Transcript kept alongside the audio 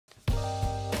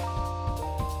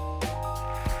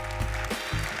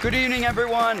Good evening,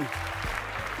 everyone.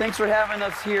 Thanks for having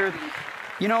us here.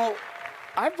 You know,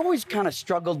 I've always kind of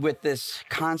struggled with this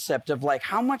concept of like,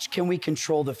 how much can we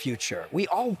control the future? We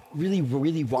all really,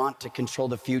 really want to control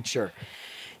the future.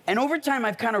 And over time,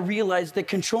 I've kind of realized that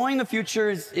controlling the future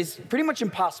is pretty much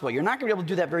impossible. You're not gonna be able to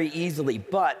do that very easily,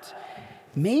 but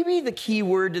maybe the key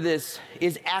word to this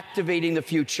is activating the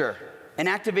future and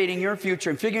activating your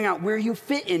future and figuring out where you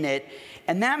fit in it.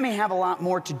 And that may have a lot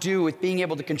more to do with being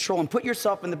able to control and put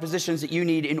yourself in the positions that you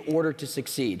need in order to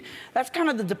succeed. That's kind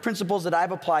of the principles that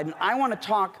I've applied. And I want to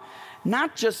talk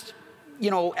not just,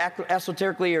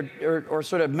 esoterically or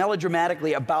sort of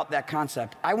melodramatically about that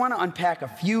concept. I want to unpack a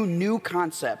few new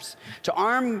concepts to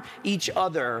arm each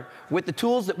other with the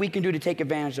tools that we can do to take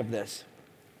advantage of this.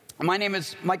 My name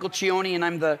is Michael Cioni, and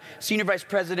I'm the Senior Vice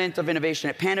President of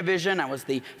Innovation at Panavision. I was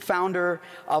the founder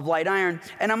of Light Iron,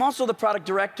 and I'm also the product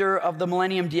director of the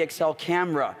Millennium DXL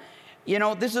camera. You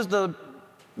know, this is the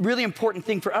really important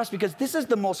thing for us because this is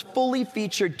the most fully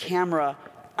featured camera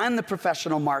on the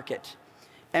professional market.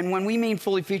 And when we mean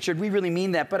fully featured, we really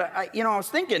mean that. But I was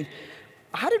thinking,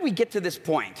 how did we get to this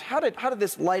point? How did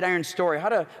this Light Iron story, how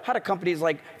do companies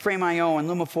like Frame.io and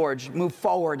LumaForge move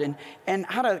forward? And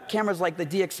how do cameras like the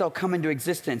DXL come into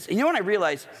existence? And you know what I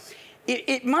realized?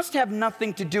 It must have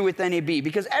nothing to do with NAB,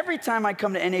 because every time I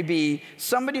come to NAB,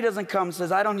 somebody doesn't come and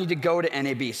says, I don't need to go to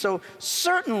NAB. So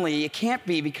certainly it can't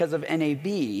be because of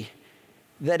NAB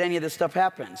that any of this stuff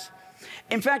happens.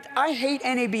 In fact, I hate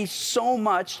NAB so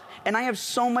much, and I have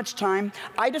so much time,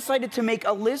 I decided to make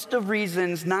a list of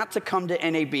reasons not to come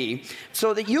to NAB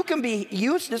so that you can be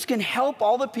used. This can help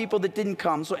all the people that didn't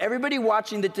come. So everybody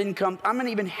watching that didn't come, I'm going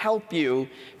to even help you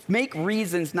make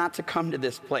reasons not to come to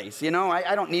this place. You know,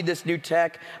 I don't need this new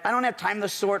tech. I don't have time to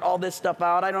sort all this stuff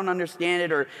out. I don't understand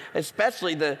it, or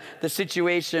especially the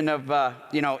situation of,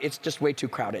 it's just way too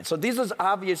crowded. So these is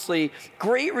obviously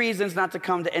great reasons not to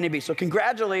come to NAB. So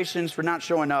congratulations for not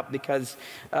showing up, because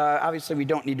obviously we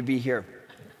don't need to be here.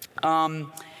 So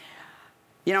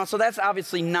that's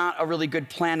obviously not a really good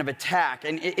plan of attack.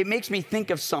 And it makes me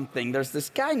think of something. There's this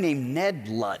guy named Ned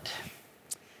Ludd.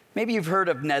 Maybe you've heard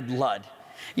of Ned Ludd.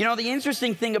 You know, the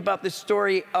interesting thing about this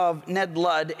story of Ned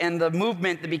Ludd and the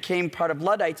movement that became part of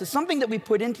Luddites is something that we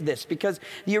put into this, because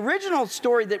the original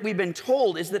story that we've been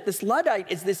told is that this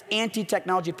Luddite is this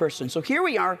anti-technology person. So here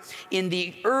we are in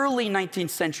the early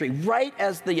 19th century, right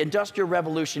as the Industrial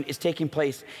Revolution is taking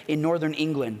place in northern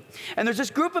England. And there's this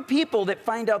group of people that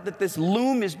find out that this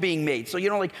loom is being made. So,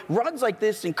 like rugs like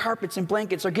this and carpets and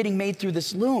blankets are getting made through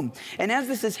this loom. And as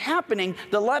this is happening,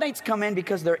 the Luddites come in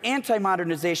because they're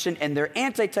anti-modernization and they're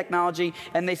anti-technology,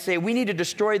 and they say, we need to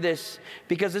destroy this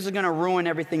because this is going to ruin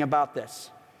everything about this.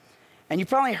 And you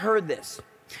probably heard this,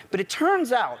 but it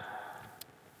turns out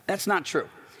that's not true.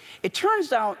 It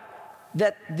turns out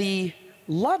that the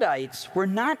Luddites were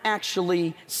not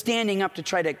actually standing up to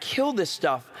try to kill this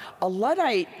stuff. A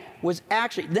Luddite was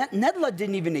actually, Ned Ludd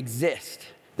didn't even exist.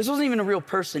 This wasn't even a real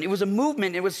person. It was a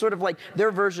movement. It was sort of like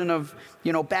their version of,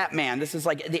 Batman. This is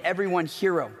like the everyone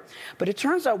hero. But it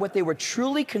turns out what they were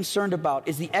truly concerned about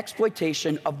is the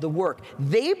exploitation of the work.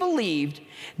 They believed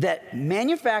that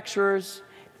manufacturers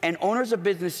and owners of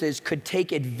businesses could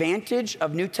take advantage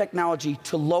of new technology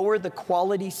to lower the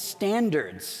quality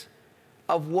standards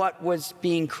of what was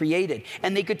being created.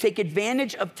 And they could take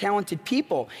advantage of talented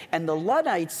people. And the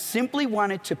Luddites simply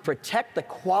wanted to protect the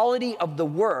quality of the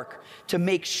work to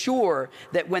make sure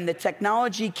that when the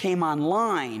technology came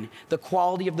online, the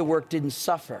quality of the work didn't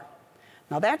suffer.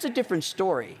 Now that's a different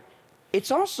story.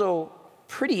 It's also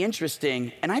pretty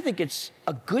interesting, and I think it's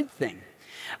a good thing.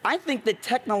 I think that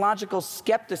technological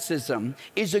skepticism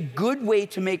is a good way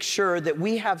to make sure that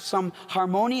we have some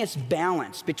harmonious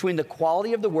balance between the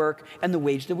quality of the work and the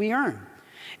wage that we earn.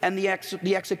 And the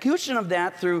execution of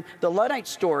that through the Luddite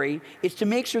story is to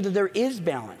make sure that there is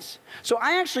balance. So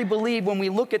I actually believe when we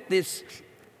look at this,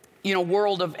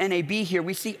 world of NAB here,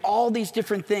 we see all these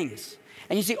different things.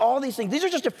 And you see all these things. These are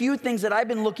just a few things that I've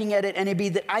been looking at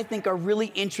NAB that I think are really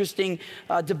interesting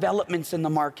developments in the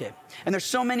market. And there's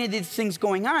so many of these things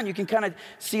going on, you can kind of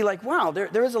see like, wow,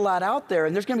 there is a lot out there,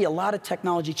 and there's going to be a lot of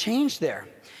technology change there.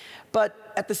 But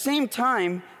at the same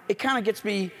time, it kind of gets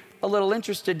me a little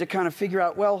interested to kind of figure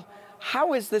out, well,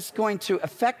 how is this going to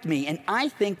affect me? And I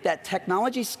think that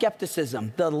technology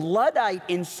skepticism, the Luddite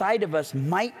inside of us,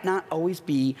 might not always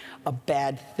be a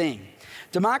bad thing.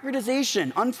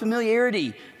 Democratization,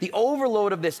 unfamiliarity, the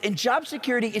overload of this, and job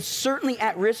security is certainly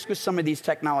at risk with some of these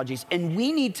technologies, and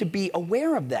we need to be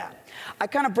aware of that. I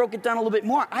kind of broke it down a little bit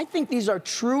more. I think these are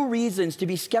true reasons to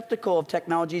be skeptical of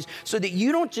technologies so that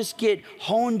you don't just get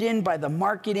honed in by the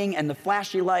marketing and the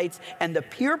flashy lights and the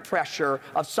peer pressure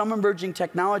of some emerging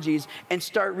technologies and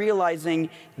start realizing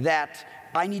that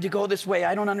I need to go this way.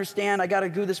 I don't understand. I got to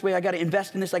go this way. I got to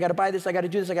invest in this. I got to buy this. I got to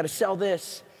do this. I got to sell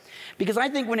this. Because I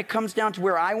think when it comes down to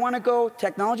where I want to go,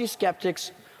 technology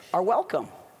skeptics are welcome.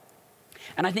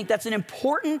 And I think that's an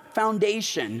important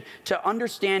foundation to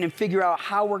understand and figure out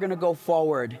how we're going to go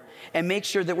forward and make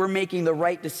sure that we're making the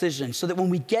right decisions so that when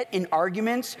we get in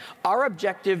arguments, our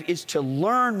objective is to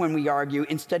learn when we argue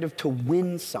instead of to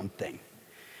win something.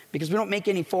 Because we don't make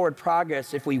any forward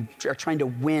progress if we are trying to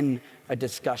win a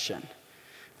discussion.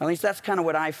 At least that's kind of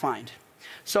what I find.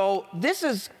 So this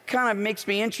is kind of makes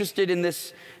me interested in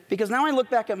this because now I look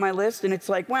back at my list and it's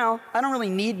like, well, I don't really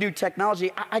need new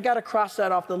technology. I got to cross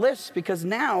that off the list because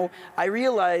now I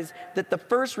realize that the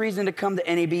first reason to come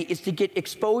to NAB is to get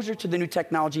exposure to the new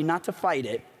technology, not to fight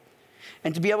it,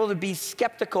 and to be able to be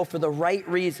skeptical for the right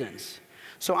reasons.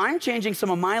 So I'm changing some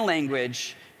of my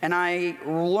language, and I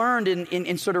learned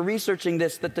in sort of researching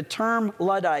this that the term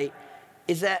Luddite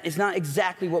is not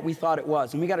exactly what we thought it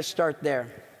was, and we got to start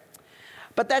there.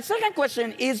 But that second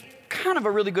question is kind of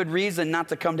a really good reason not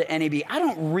to come to NAB. I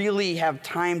don't really have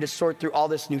time to sort through all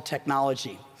this new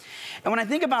technology. And when I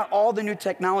think about all the new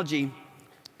technology,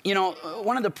 you know,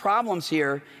 one of the problems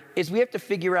here is we have to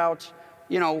figure out,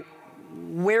 you know,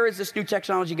 where is this new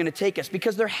technology going to take us?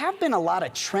 Because there have been a lot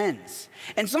of trends.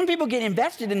 And some people get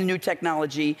invested in the new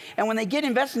technology, and when they get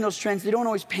invested in those trends, they don't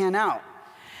always pan out.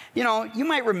 You know, you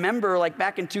might remember, like,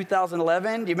 back in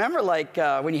 2011, do you remember, like,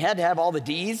 when you had to have all the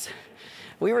Ds?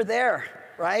 We were there,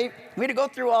 right? We had to go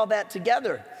through all that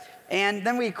together. And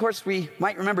then of course, we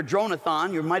might remember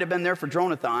Droneathon. You might have been there for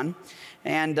Droneathon.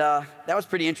 And that was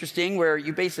pretty interesting, where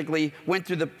you basically went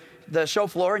through the show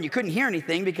floor and you couldn't hear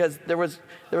anything because there was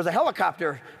a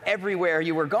helicopter everywhere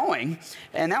you were going.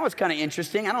 And that was kind of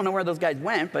interesting. I don't know where those guys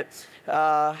went, but...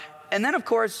 and then, of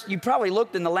course, you probably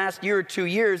looked in the last year or 2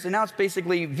 years, and now it's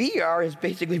basically VR is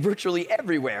basically virtually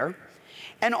everywhere.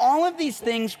 And all of these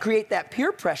things create that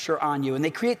peer pressure on you, and they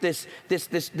create this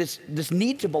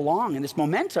need to belong and this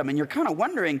momentum, and you're kind of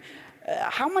wondering,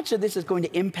 how much of this is going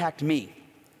to impact me?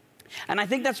 And I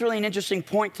think that's really an interesting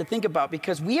point to think about,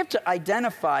 because we have to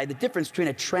identify the difference between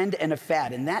a trend and a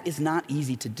fad, and that is not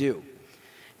easy to do.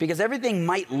 Because everything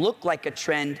might look like a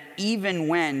trend even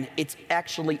when it's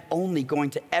actually only going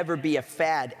to ever be a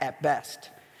fad at best.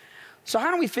 So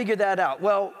how do we figure that out?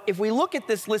 Well, if we look at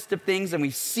this list of things and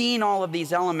we've seen all of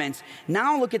these elements,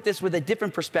 now look at this with a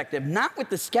different perspective, not with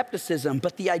the skepticism,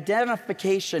 but the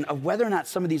identification of whether or not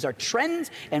some of these are trends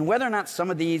and whether or not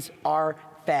some of these are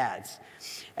fads.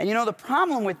 And you know, the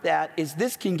problem with that is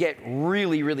this can get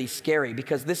really, really scary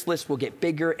because this list will get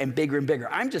bigger and bigger and bigger.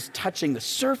 I'm just touching the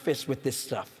surface with this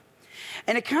stuff.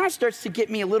 And it kind of starts to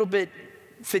get me a little bit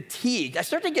fatigued. I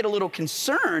start to get a little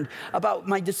concerned about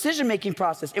my decision-making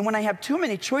process. And when I have too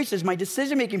many choices, my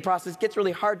decision-making process gets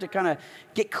really hard to kind of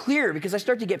get clear because I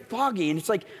start to get foggy. And it's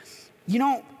like, you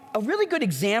know, a really good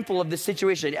example of this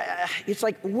situation, it's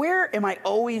like, where am I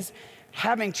always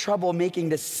having trouble making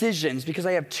decisions because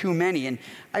I have too many? And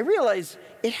I realize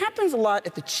it happens a lot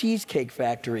at the Cheesecake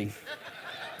Factory.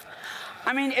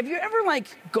 I mean, have you ever,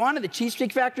 like, gone to the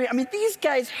Cheesecake Factory? I mean, these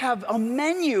guys have a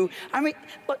menu. I mean,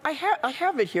 look, I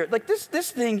have it here. Like,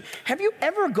 this thing, have you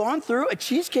ever gone through a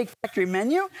Cheesecake Factory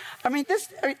menu? I mean,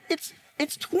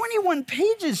 it's 21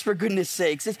 pages, for goodness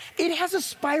sakes. It has a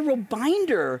spiral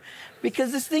binder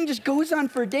because this thing just goes on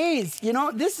for days. You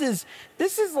know, this is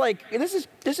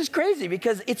crazy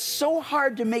because it's so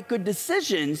hard to make good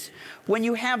decisions when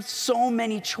you have so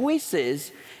many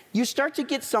choices. You start to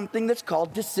get something that's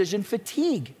called decision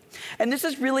fatigue. And this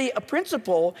is really a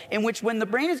principle in which when the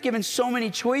brain is given so many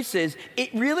choices,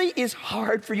 it really is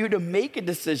hard for you to make a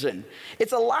decision.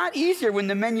 It's a lot easier when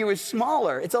the menu is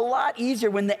smaller. It's a lot easier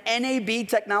when the NAB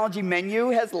technology menu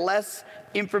has less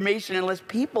information and less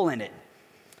people in it,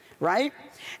 right?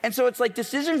 And so it's like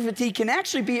decision fatigue can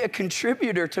actually be a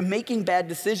contributor to making bad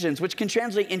decisions, which can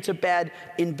translate into bad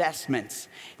investments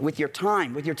with your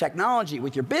time, with your technology,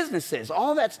 with your businesses.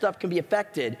 All that stuff can be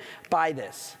affected by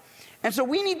this. And so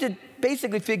we need to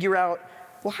basically figure out,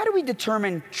 well, how do we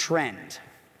determine trend?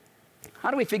 How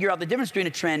do we figure out the difference between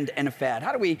a trend and a fad?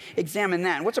 How do we examine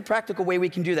that? And what's a practical way we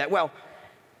can do that? Well,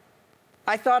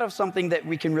 I thought of something that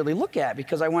we can really look at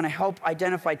because I want to help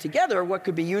identify together what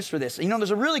could be used for this. You know,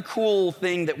 there's a really cool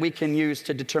thing that we can use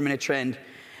to determine a trend.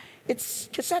 It's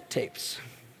cassette tapes.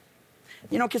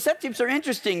 You know, cassette tapes are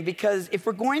interesting because if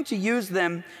we're going to use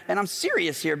them, and I'm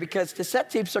serious here because cassette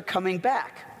tapes are coming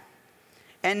back.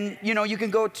 And, you know, you can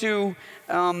go to,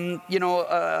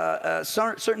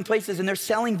 certain places and they're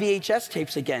selling VHS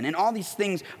tapes again. And all these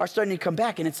things are starting to come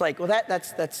back. And it's like, well,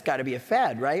 that's got to be a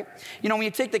fad, right? You know, when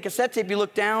you take the cassette tape, you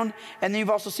look down, and then you've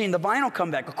also seen the vinyl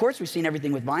come back. Of course, we've seen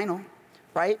everything with vinyl,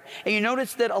 right? And you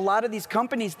notice that a lot of these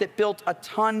companies that built a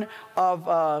ton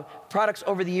of products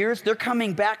over the years, they're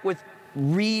coming back with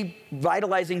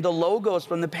revitalizing the logos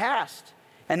from the past.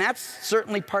 And that's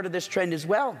certainly part of this trend as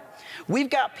well. We've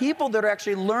got people that are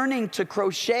actually learning to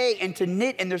crochet and to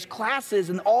knit, and there's classes,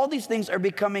 and all these things are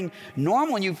becoming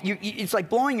normal. And it's like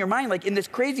blowing your mind. Like in this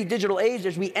crazy digital age,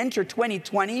 as we enter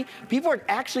 2020, people are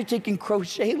actually taking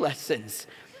crochet lessons,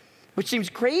 which seems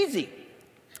crazy.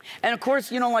 And of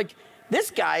course, you know, like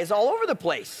this guy is all over the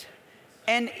place.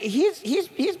 And he's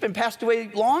been passed away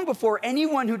long before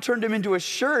anyone who turned him into a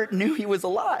shirt knew he was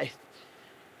alive.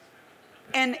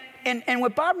 And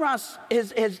what Bob Ross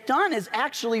has done is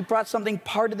actually brought something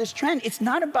part of this trend. It's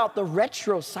not about the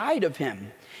retro side of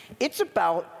him. It's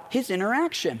about his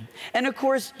interaction. And of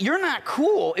course, you're not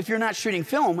cool if you're not shooting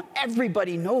film.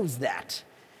 Everybody knows that.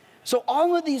 So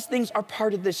all of these things are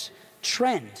part of this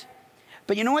trend.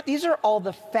 But you know what? These are all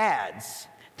the fads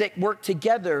that work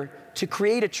together to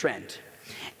create a trend.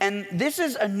 And this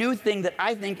is a new thing that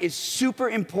I think is super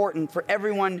important for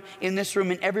everyone in this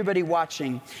room and everybody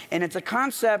watching. And it's a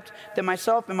concept that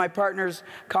myself and my partners,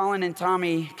 Colin and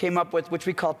Tommy, came up with, which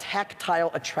we call tactile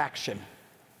attraction.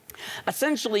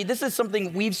 Essentially, this is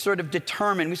something we've sort of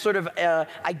determined, we sort of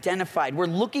identified. We're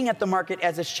looking at the market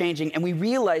as it's changing, and we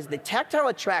realize that tactile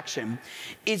attraction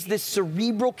is this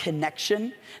cerebral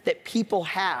connection that people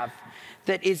have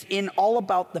that is in all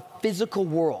about the physical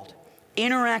world.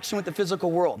 Interaction with the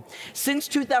physical world. Since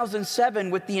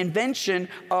 2007, with the invention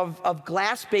of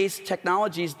glass-based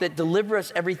technologies that deliver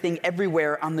us everything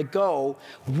everywhere on the go,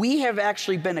 we have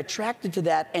actually been attracted to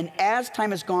that, and as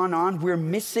time has gone on, we're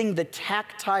missing the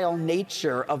tactile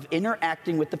nature of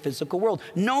interacting with the physical world.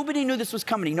 Nobody knew this was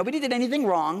coming. Nobody did anything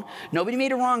wrong. Nobody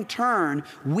made a wrong turn.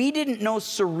 We didn't know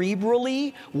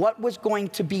cerebrally what was going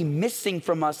to be missing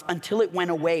from us until it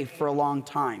went away for a long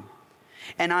time.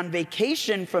 And on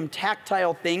vacation from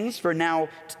tactile things for now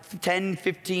 10,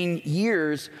 15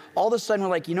 years, all of a sudden we're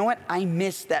like, you know what? I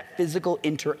miss that physical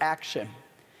interaction.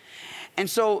 And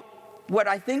so what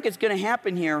I think is going to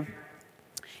happen here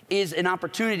is an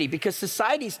opportunity, because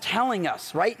society's telling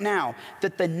us right now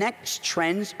that the next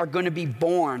trends are going to be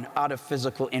born out of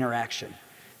physical interaction.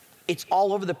 It's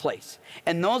all over the place.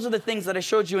 And those are the things that I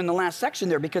showed you in the last section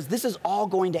there, because this is all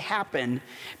going to happen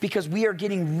because we are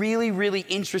getting really, really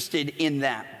interested in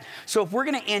that. So if we're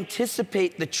going to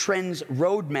anticipate the trends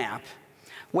roadmap,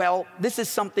 well, this is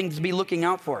something to be looking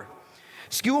out for.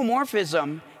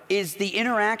 Skeuomorphism is the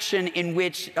interaction in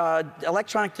which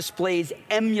electronic displays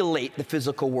emulate the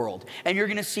physical world. And you're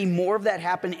going to see more of that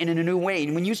happen in a new way.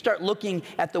 And when you start looking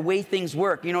at the way things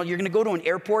work, you know, you're going to go to an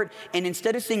airport, and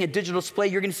instead of seeing a digital display,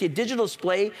 you're going to see a digital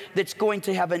display that's going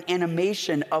to have an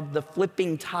animation of the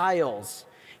flipping tiles.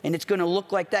 And it's going to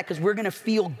look like that because we're going to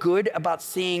feel good about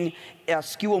seeing a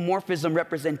skeuomorphism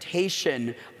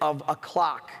representation of a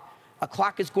clock. A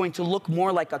clock is going to look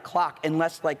more like a clock and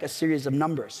less like a series of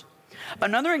numbers.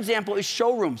 Another example is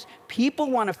showrooms.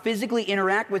 People want to physically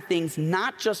interact with things,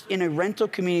 not just in a rental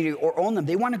community or own them.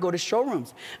 They want to go to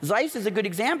showrooms. Zeiss is a good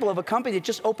example of a company that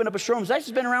just opened up a showroom. Zeiss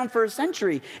has been around for a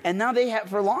century, and now they have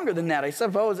for longer than that, I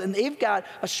suppose. And they've got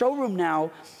a showroom now,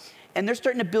 and they're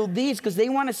starting to build these because they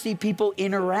want to see people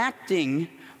interacting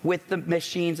with the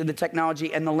machines and the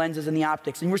technology and the lenses and the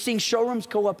optics. And we're seeing showrooms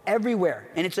go up everywhere,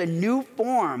 and it's a new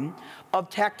form of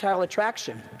tactile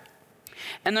attraction.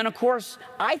 And then, of course,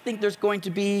 I think it's going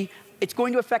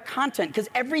to affect content, because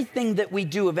everything that we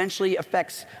do eventually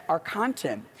affects our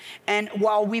content. And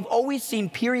while we've always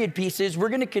seen period pieces, we're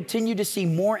going to continue to see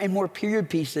more and more period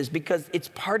pieces because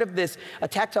it's part of this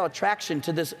tactile attraction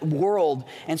to this world.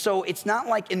 And so it's not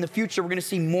like in the future we're going to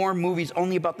see more movies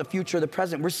only about the future or the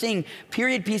present. We're seeing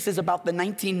period pieces about the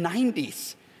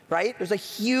 1990s, right? There's a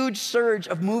huge surge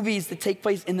of movies that take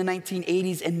place in the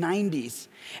 1980s and 90s.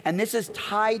 And this is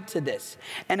tied to this.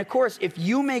 And of course, if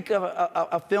you make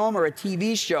a film or a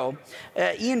TV show,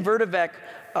 Ian Verdevec,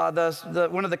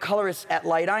 one of the colorists at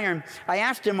Light Iron, I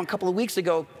asked him a couple of weeks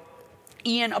ago,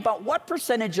 Ian, about what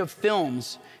percentage of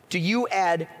films do you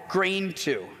add grain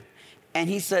to? And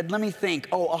he said, let me think,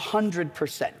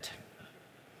 100%.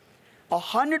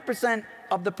 100%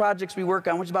 of the projects we work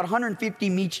on, which is about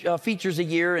 150 features a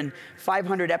year and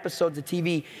 500 episodes of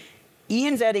TV,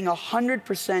 Ian's adding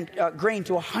 100% grain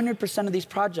to 100% of these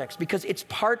projects because it's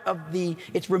part of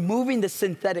it's removing the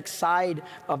synthetic side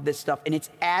of this stuff and it's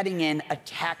adding in a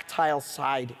tactile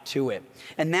side to it.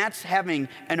 And that's having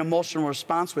an emotional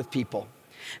response with people.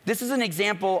 This is an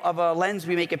example of a lens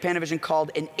we make at Panavision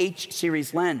called an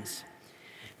H-series lens.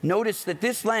 Notice that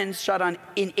this lens shot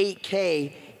in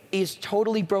 8K is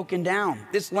totally broken down.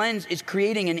 This lens is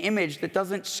creating an image that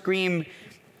doesn't scream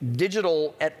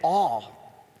digital at all.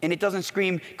 And it doesn't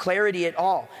scream clarity at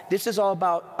all. This is all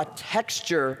about a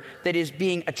texture that is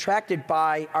being attracted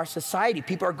by our society.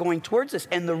 People are going towards this.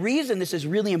 And the reason this is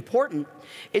really important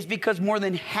is because more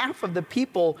than half of the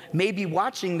people may be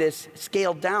watching this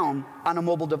scaled down on a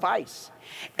mobile device.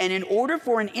 And in order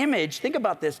for an image, think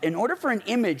about this, in order for an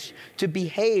image to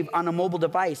behave on a mobile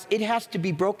device, it has to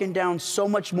be broken down so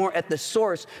much more at the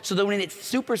source so that when it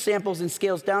super samples and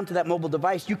scales down to that mobile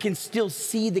device, you can still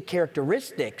see the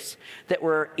characteristics that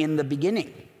were in the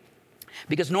beginning.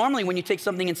 Because normally when you take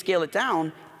something and scale it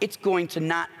down, it's going to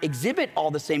not exhibit all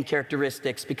the same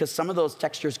characteristics because some of those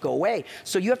textures go away.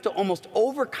 So you have to almost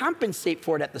overcompensate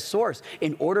for it at the source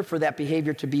in order for that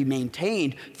behavior to be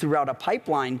maintained throughout a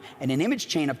pipeline and an image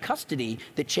chain of custody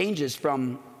that changes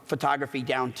from photography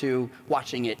down to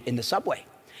watching it in the subway.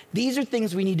 These are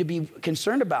things we need to be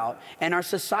concerned about, and our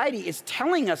society is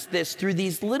telling us this through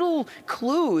these little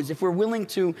clues if we're willing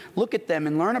to look at them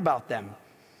and learn about them.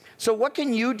 So what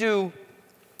can you do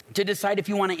to decide if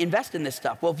you want to invest in this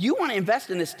stuff? Well, if you want to invest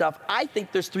in this stuff, I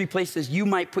think there's 3 places you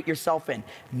might put yourself in.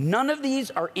 None of these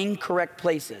are incorrect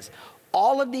places.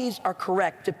 All of these are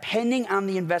correct depending on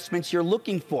the investments you're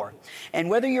looking for. And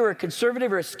whether you're a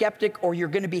conservative or a skeptic or you're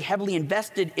going to be heavily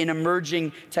invested in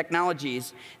emerging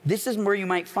technologies, this is where you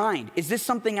might find, is this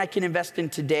something I can invest in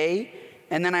today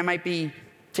and then I might be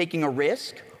taking a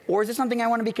risk? Or is this something I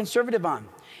want to be conservative on?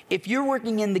 If you're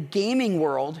working in the gaming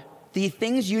world, the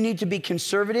things you need to be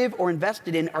conservative or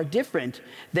invested in are different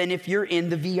than if you're in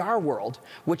the VR world,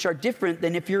 which are different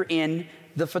than if you're in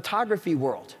the photography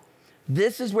world.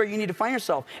 This is where you need to find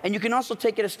yourself. And you can also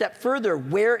take it a step further.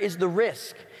 Where is the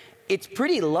risk? It's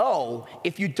pretty low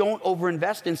if you don't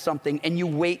overinvest in something and you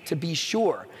wait to be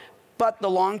sure. But the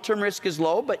long-term risk is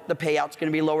low, but the payout's going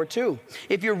to be lower too.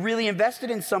 If you're really invested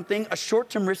in something, a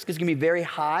short-term risk is going to be very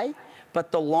high,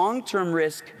 but the long-term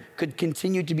risk could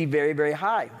continue to be very, very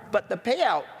high. But the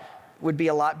payout would be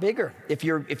a lot bigger if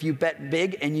you bet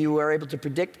big and you are able to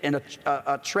predict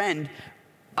a trend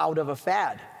out of a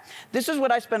fad. This is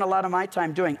what I spend a lot of my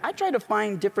time doing. I try to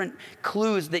find different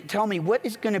clues that tell me what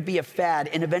is going to be a fad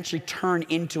and eventually turn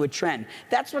into a trend.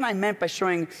 That's what I meant by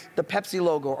showing the Pepsi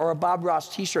logo or a Bob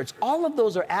Ross t-shirts. All of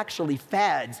those are actually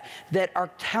fads that are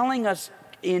telling us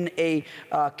in a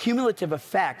cumulative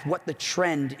effect what the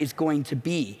trend is going to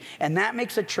be. And that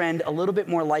makes a trend a little bit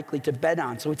more likely to bet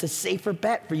on. So it's a safer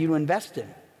bet for you to invest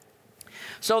in.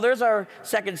 So there's our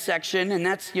second section, and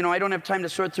that's, I don't have time to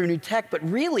sort through new tech, but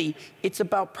really it's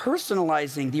about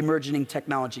personalizing the emerging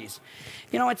technologies.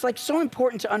 It's like so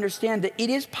important to understand that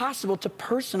it is possible to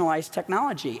personalize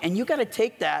technology. And you got to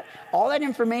take all that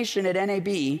information at NAB,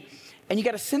 and you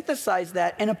got to synthesize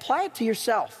that and apply it to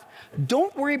yourself.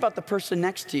 Don't worry about the person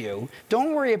next to you.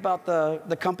 Don't worry about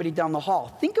the company down the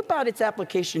hall. Think about its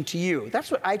application to you.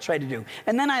 That's what I try to do.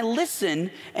 And then I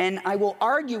listen, and I will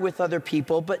argue with other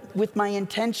people, but with my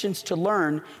intentions to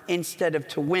learn instead of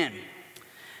to win.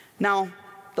 Now,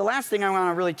 the last thing I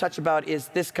want to really touch about is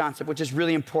this concept, which is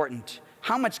really important.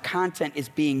 How much content is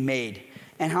being made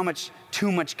and how much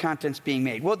too much content is being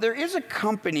made? Well, there's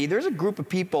a group of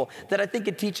people that I think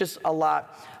could teach us a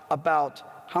lot about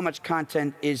how much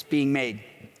content is being made.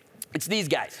 It's these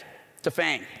guys,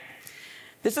 Defang.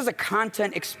 This is a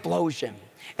content explosion.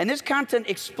 And this content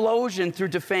explosion through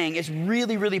Defang is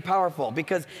really, really powerful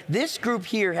because this group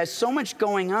here has so much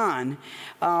going on.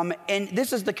 And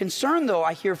this is the concern, though,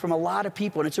 I hear from a lot of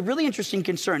people. And it's a really interesting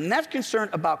concern. And that's concern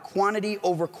about quantity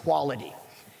over quality.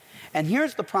 And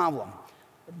here's the problem.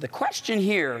 The question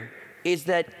here is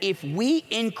that if we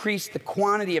increase the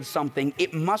quantity of something,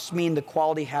 it must mean the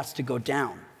quality has to go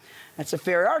down. That's a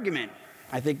fair argument.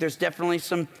 I think there's definitely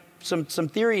some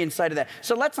theory inside of that.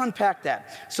 So let's unpack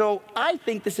that. So I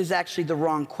think this is actually the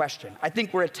wrong question. I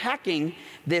think we're attacking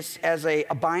this as a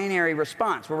binary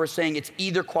response where we're saying it's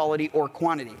either quality or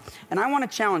quantity. And I want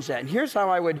to challenge that. And here's how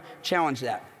I would challenge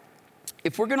that.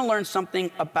 If we're going to learn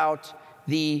something about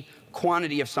the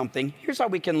quantity of something, here's how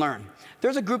we can learn.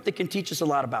 There's a group that can teach us a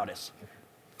lot about this.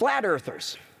 Flat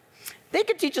earthers. They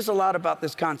could teach us a lot about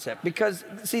this concept because,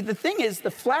 see, the thing is,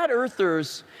 the flat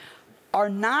earthers are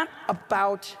not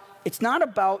about it's not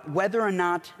about whether or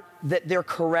not that they're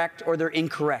correct or they're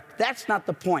incorrect. That's not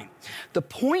the point. The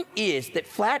point is that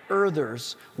flat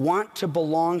earthers want to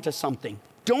belong to something.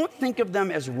 Don't think of them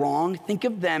as wrong, think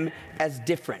of them as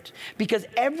different. Because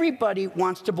everybody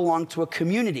wants to belong to a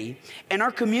community, and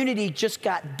our community just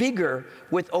got bigger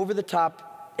with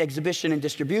over-the-top exhibition and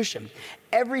distribution.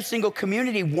 Every single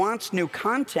community wants new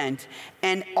content,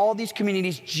 and all these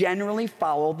communities generally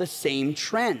follow the same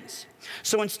trends.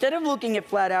 So instead of looking at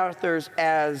flat earthers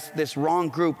as this wrong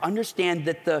group, understand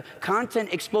that the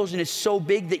content explosion is so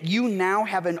big that you now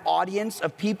have an audience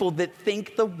of people that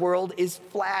think the world is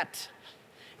flat.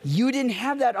 You didn't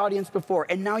have that audience before,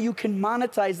 and now you can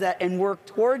monetize that and work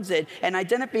towards it and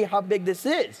identify how big this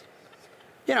is.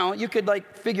 You know, you could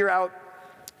like figure out,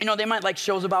 you know, they might like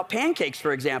shows about pancakes,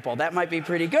 for example. That might be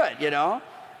pretty good, you know?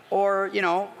 Or, you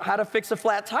know, how to fix a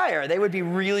flat tire. They would be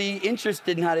really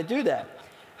interested in how to do that.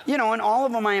 You know, and all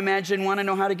of them, I imagine, want to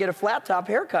know how to get a flat top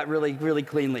haircut really, really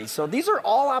cleanly. So these are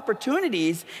all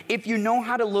opportunities if you know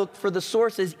how to look for the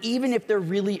sources, even if they're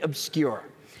really obscure.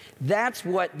 That's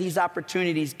what these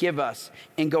opportunities give us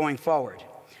in going forward.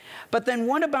 But then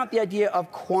what about the idea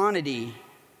of quantity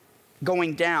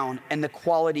going down and the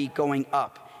quality going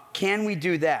up? Can we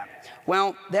do that?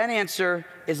 Well, that answer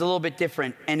is a little bit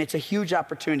different, and it's a huge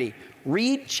opportunity.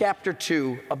 Read chapter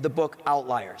 2 of the book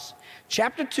Outliers.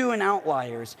 Chapter 2 in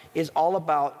Outliers is all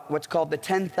about what's called the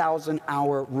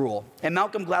 10,000-hour rule. And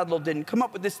Malcolm Gladwell didn't come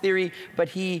up with this theory, but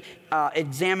he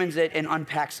examines it and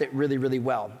unpacks it really, really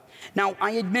well. Now,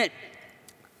 I admit,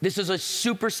 this is a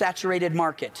super saturated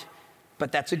market,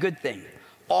 but that's a good thing.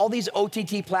 All these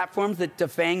OTT platforms that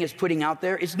Defang is putting out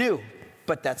there is new,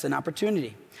 but that's an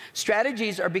opportunity.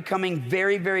 Strategies are becoming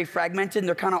very, very fragmented, and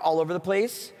they're kind of all over the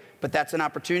place, but that's an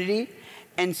opportunity.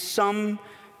 And some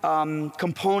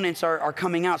components are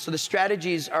coming out. So the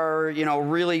strategies are, you know,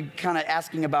 really kind of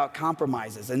asking about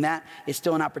compromises, and that is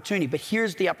still an opportunity. But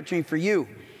here's the opportunity for you.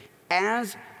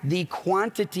 As the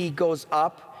quantity goes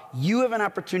up, you have an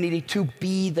opportunity to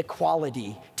be the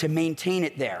quality, to maintain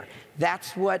it there.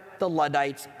 That's what the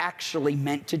Luddites actually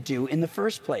meant to do in the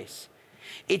first place.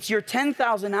 It's your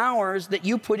 10,000 hours that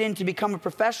you put in to become a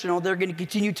professional. They're going to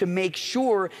continue to make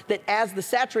sure that as the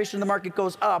saturation of the market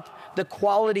goes up, the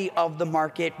quality of the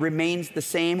market remains the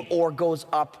same or goes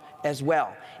up as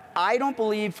well. I don't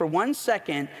believe for 1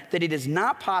 second that it is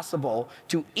not possible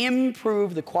to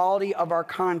improve the quality of our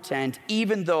content,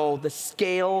 even though the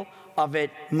scale of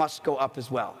it must go up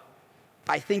as well.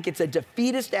 I think it's a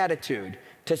defeatist attitude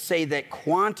to say that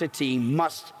quantity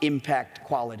must impact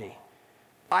quality.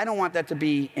 I don't want that to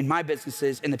be in my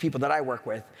businesses and the people that I work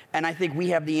with, and I think we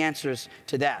have the answers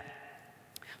to that.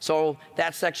 So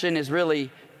that section is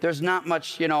really, there's not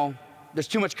much, you know, there's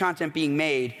too much content being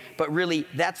made, but really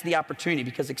that's the opportunity,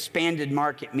 because expanded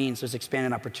market means there's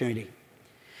expanded opportunity.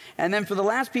 And then for the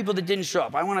last people that didn't show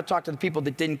up, I want to talk to the people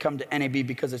that didn't come to NAB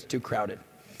because it's too crowded.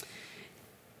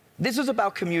 This is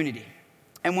about community.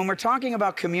 And when we're talking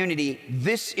about community,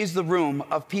 this is the room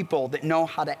of people that know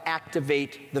how to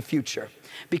activate the future,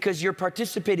 because you're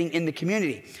participating in the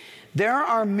community. There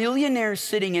are millionaires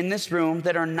sitting in this room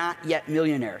that are not yet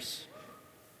millionaires.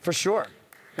 For sure.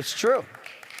 It's true.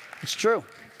 It's true.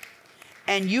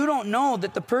 And you don't know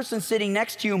that the person sitting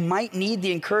next to you might need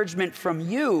the encouragement from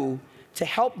you to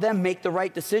help them make the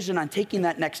right decision on taking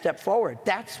that next step forward.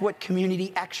 That's what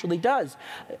community actually does.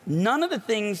 None of the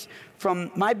things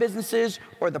from my businesses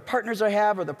or the partners I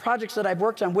have or the projects that I've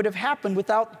worked on would have happened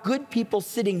without good people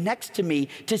sitting next to me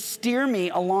to steer me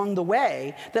along the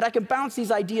way, that I can bounce these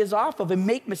ideas off of and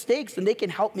make mistakes, and they can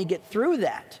help me get through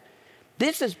that.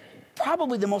 This is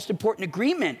probably the most important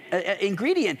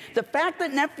ingredient. The fact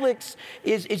that Netflix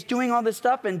is doing all this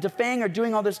stuff and Defang are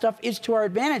doing all this stuff is to our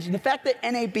advantage. And the fact that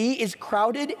NAB is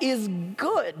crowded is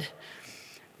good,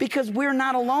 because we're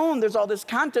not alone. There's all this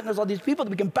content, there's all these people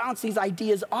that we can bounce these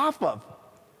ideas off of.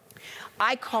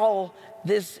 I call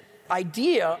this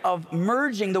idea of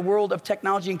merging the world of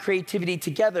technology and creativity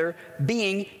together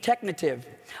being technative.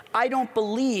 I don't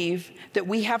believe that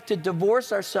we have to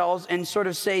divorce ourselves and sort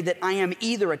of say that I am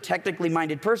either a technically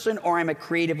minded person or I'm a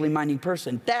creatively minded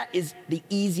person. That is the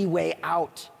easy way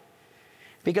out.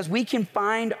 Because we can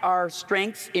find our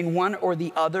strengths in one or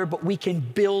the other, but we can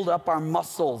build up our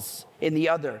muscles in the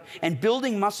other. And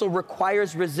building muscle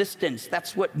requires resistance.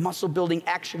 That's what muscle building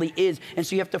actually is. And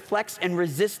so you have to flex and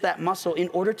resist that muscle in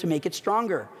order to make it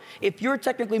stronger. If you're a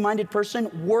technically minded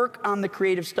person, work on the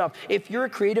creative stuff. If you're a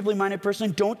creatively minded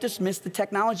person, don't dismiss the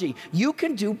technology. You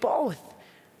can do both.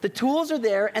 The tools are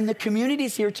there, and the community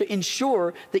is here to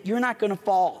ensure that you're not going to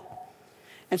fall.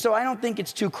 And so I don't think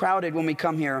it's too crowded when we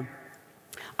come here.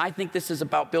 I think this is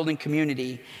about building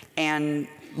community. And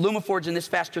LumaForge and this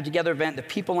Faster Together event, the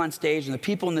people on stage and the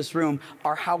people in this room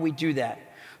are how we do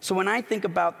that. So when I think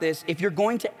about this, if you're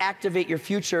going to activate your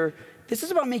future, this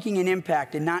is about making an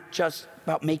impact and not just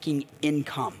about making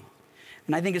income.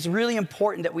 And I think it's really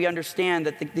important that we understand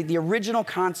that the original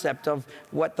concept of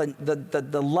what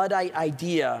the Luddite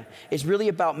idea is really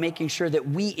about making sure that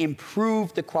we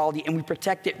improve the quality and we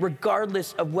protect it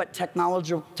regardless of what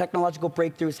technological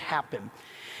breakthroughs happen.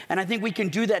 And I think we can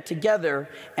do that together,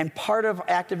 and part of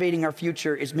activating our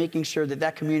future is making sure that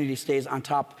that community stays on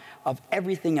top of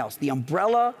everything else. The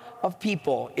umbrella of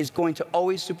people is going to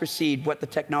always supersede what the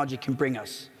technology can bring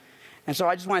us. And so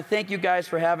I just want to thank you guys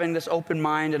for having this open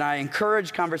mind, and I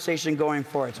encourage conversation going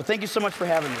forward. So thank you so much for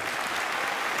having me.